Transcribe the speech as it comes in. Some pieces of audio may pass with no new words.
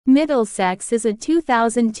Middlesex is a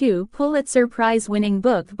 2002 Pulitzer Prize-winning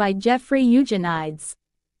book by Jeffrey Eugenides.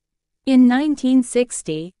 In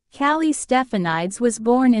 1960, Callie Stephanides was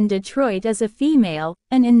born in Detroit as a female,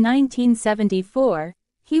 and in 1974,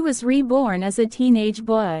 he was reborn as a teenage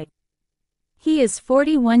boy. He is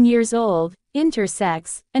 41 years old,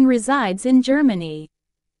 intersex, and resides in Germany.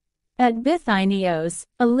 At Bithynios,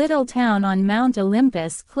 a little town on Mount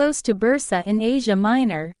Olympus close to Bursa in Asia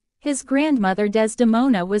Minor, his grandmother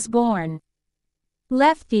Desdemona was born.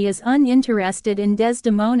 Lefty is uninterested in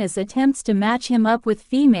Desdemona's attempts to match him up with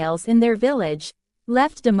females in their village.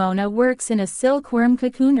 Desdemona works in a silkworm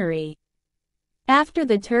cocoonery. After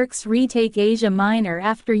the Turks retake Asia Minor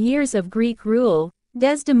after years of Greek rule,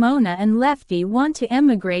 Desdemona and Lefty want to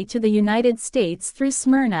emigrate to the United States through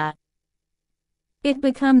Smyrna. It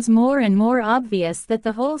becomes more and more obvious that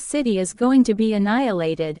the whole city is going to be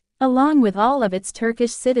annihilated, along with all of its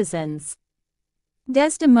Turkish citizens.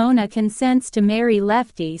 Desdemona consents to marry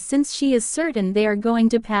Lefty since she is certain they are going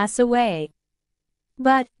to pass away.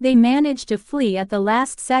 But, they manage to flee at the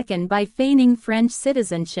last second by feigning French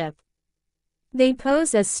citizenship. They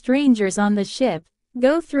pose as strangers on the ship,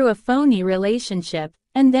 go through a phony relationship,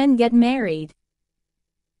 and then get married.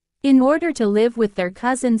 In order to live with their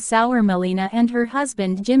cousin Sourmelina and her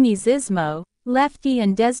husband Jimmy Zismo, Lefty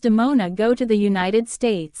and Desdemona go to the United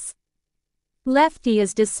States. Lefty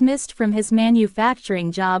is dismissed from his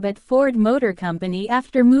manufacturing job at Ford Motor Company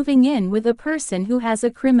after moving in with a person who has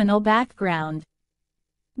a criminal background.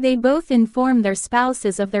 They both inform their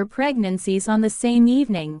spouses of their pregnancies on the same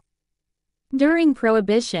evening. During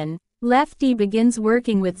Prohibition, Lefty begins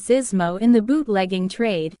working with Zismo in the bootlegging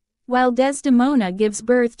trade, while Desdemona gives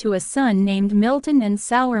birth to a son named Milton and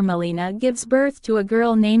Sourmelina gives birth to a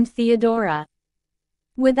girl named Theodora.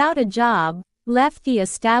 Without a job, Lefty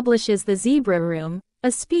establishes the Zebra Room,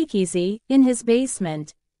 a speakeasy, in his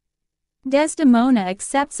basement. Desdemona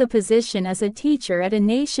accepts a position as a teacher at a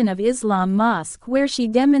Nation of Islam mosque where she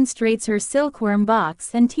demonstrates her silkworm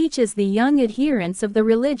box and teaches the young adherents of the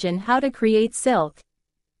religion how to create silk.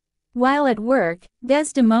 While at work,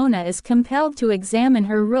 Desdemona is compelled to examine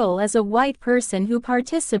her role as a white person who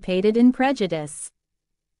participated in prejudice.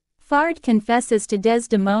 Fard confesses to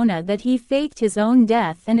Desdemona that he faked his own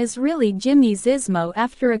death and is really Jimmy Zismo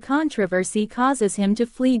after a controversy causes him to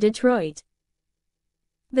flee Detroit.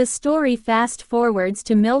 The story fast-forwards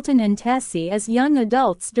to Milton and Tessie as young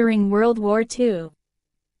adults during World War II.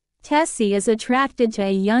 Tessie is attracted to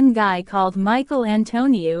a young guy called Michael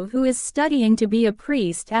Antoniou who is studying to be a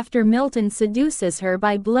priest after Milton seduces her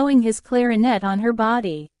by blowing his clarinet on her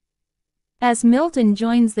body. As Milton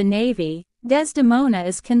joins the Navy, Desdemona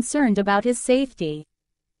is concerned about his safety.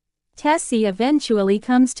 Tessie eventually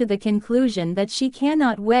comes to the conclusion that she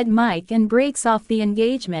cannot wed Mike and breaks off the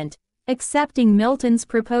engagement, accepting Milton's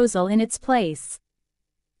proposal in its place.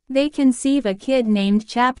 They conceive a kid named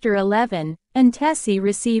Chapter 11, and Tessie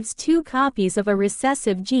receives 2 copies of a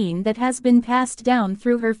recessive gene that has been passed down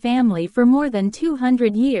through her family for more than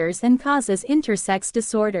 200 years and causes intersex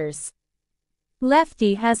disorders.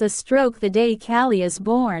 Lefty has a stroke the day Callie is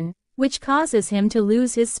born, which causes him to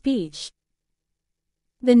lose his speech.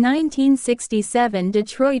 The 1967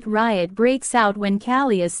 Detroit riot breaks out when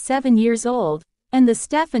Callie is 7 years old, and the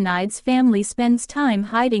Stephanides family spends time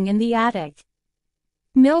hiding in the attic.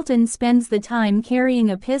 Milton spends the time carrying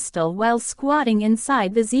a pistol while squatting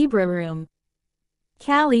inside the Zebra Room.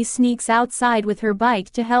 Callie sneaks outside with her bike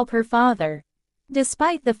to help her father.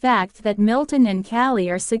 Despite the fact that Milton and Callie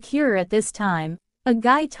are secure at this time, a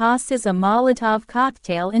guy tosses a Molotov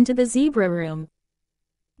cocktail into the Zebra Room.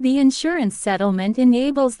 The insurance settlement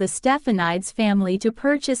enables the Stephanides family to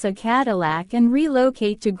purchase a Cadillac and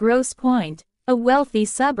relocate to Grosse Pointe, a wealthy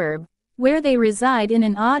suburb, where they reside in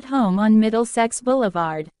an odd home on Middlesex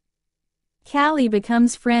Boulevard. Callie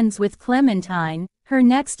becomes friends with Clementine, her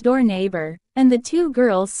next-door neighbor, and the 2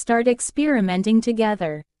 girls start experimenting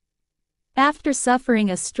together. After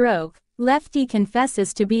suffering a stroke, Lefty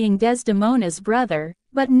confesses to being Desdemona's brother,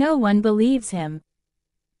 but no one believes him.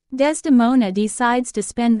 Desdemona decides to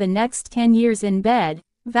spend the next 10 years in bed,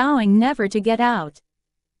 vowing never to get out.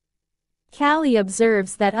 Callie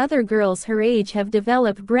observes that other girls her age have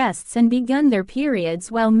developed breasts and begun their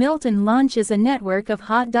periods while Milton launches a network of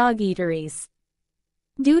hot dog eateries.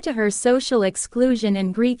 Due to her social exclusion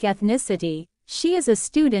and Greek ethnicity, she is a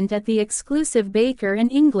student at the exclusive Baker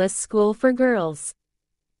and Inglis School for Girls.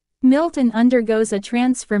 Milton undergoes a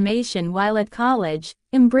transformation while at college,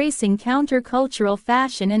 embracing countercultural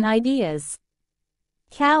fashion and ideas.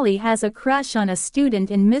 Callie has a crush on a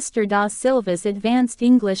student in Mr. Da Silva's advanced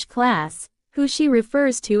English class, who she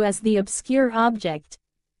refers to as the obscure object.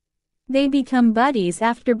 They become buddies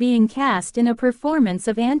after being cast in a performance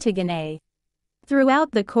of Antigone.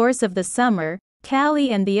 Throughout the course of the summer, Callie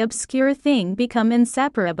and the obscure thing become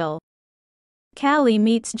inseparable. Callie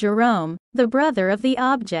meets Jerome, the brother of the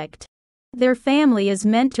object. Their family is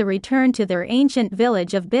meant to return to their ancient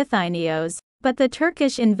village of Bithynios, but the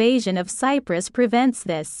Turkish invasion of Cyprus prevents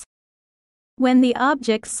this. When the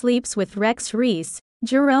object sleeps with Rex Reese,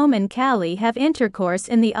 Jerome and Callie have intercourse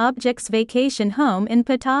in the object's vacation home in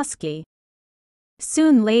Petoskey.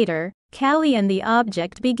 Soon later, Callie and the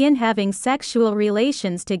object begin having sexual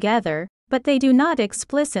relations together, but they do not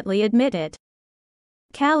explicitly admit it.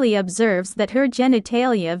 Callie observes that her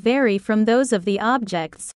genitalia vary from those of the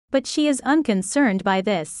objects, but she is unconcerned by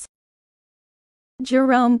this.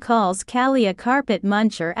 Jerome calls Callie a carpet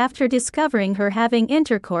muncher after discovering her having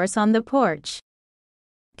intercourse on the porch.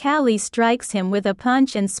 Callie strikes him with a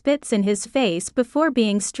punch and spits in his face before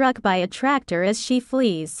being struck by a tractor as she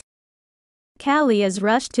flees. Callie is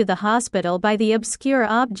rushed to the hospital by the obscure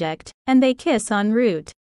object, and they kiss en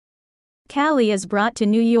route. Callie is brought to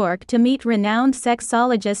New York to meet renowned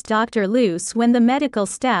sexologist Dr. Luce when the medical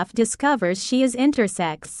staff discovers she is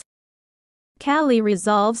intersex. Callie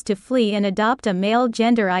resolves to flee and adopt a male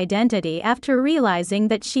gender identity after realizing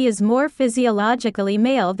that she is more physiologically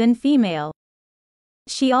male than female.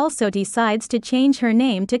 She also decides to change her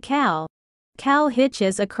name to Cal. Cal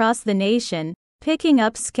hitches across the nation, picking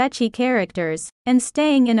up sketchy characters, and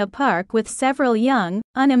staying in a park with several young,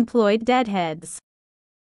 unemployed deadheads.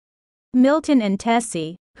 Milton and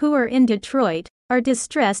Tessie, who are in Detroit, are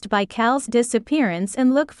distressed by Cal's disappearance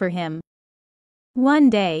and look for him. One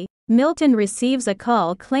day, Milton receives a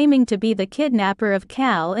call claiming to be the kidnapper of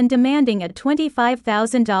Cal and demanding a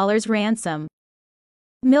 $25,000 ransom.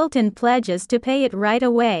 Milton pledges to pay it right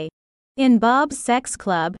away. In Bob's Sex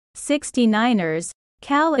Club, 69ers,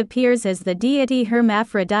 Cal appears as the deity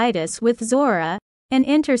Hermaphroditus with Zora, an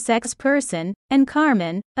intersex person, and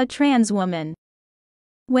Carmen, a trans woman.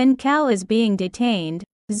 When Cal is being detained,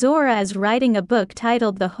 Zora is writing a book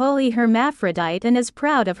titled The Holy Hermaphrodite and is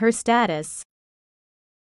proud of her status.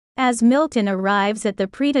 As Milton arrives at the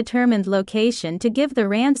predetermined location to give the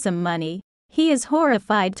ransom money, he is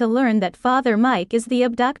horrified to learn that Father Mike is the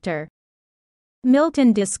abductor.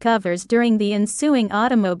 Milton discovers during the ensuing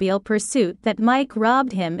automobile pursuit that Mike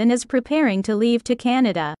robbed him and is preparing to leave to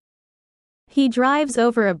Canada. He drives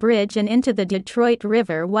over a bridge and into the Detroit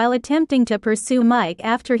River while attempting to pursue Mike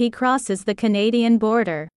after he crosses the Canadian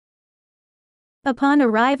border. Upon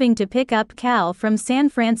arriving to pick up Cal from San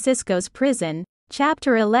Francisco's prison,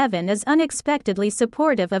 Chapter 11 is unexpectedly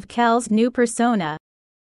supportive of Cal's new persona.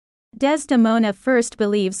 Desdemona first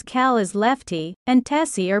believes Cal is Lefty, and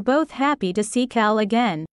Tessie are both happy to see Cal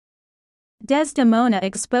again. Desdemona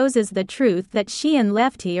exposes the truth that she and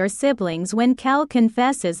Lefty are siblings when Cal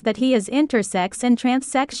confesses that he is intersex and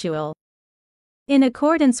transsexual. In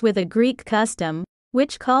accordance with a Greek custom,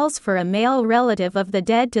 which calls for a male relative of the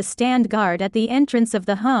dead to stand guard at the entrance of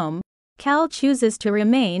the home, Cal chooses to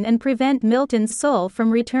remain and prevent Milton's soul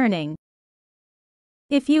from returning.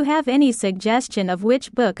 If you have any suggestion of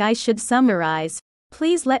which book I should summarize,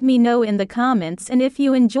 please let me know in the comments, and if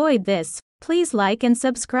you enjoyed this, please like and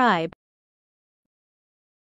subscribe.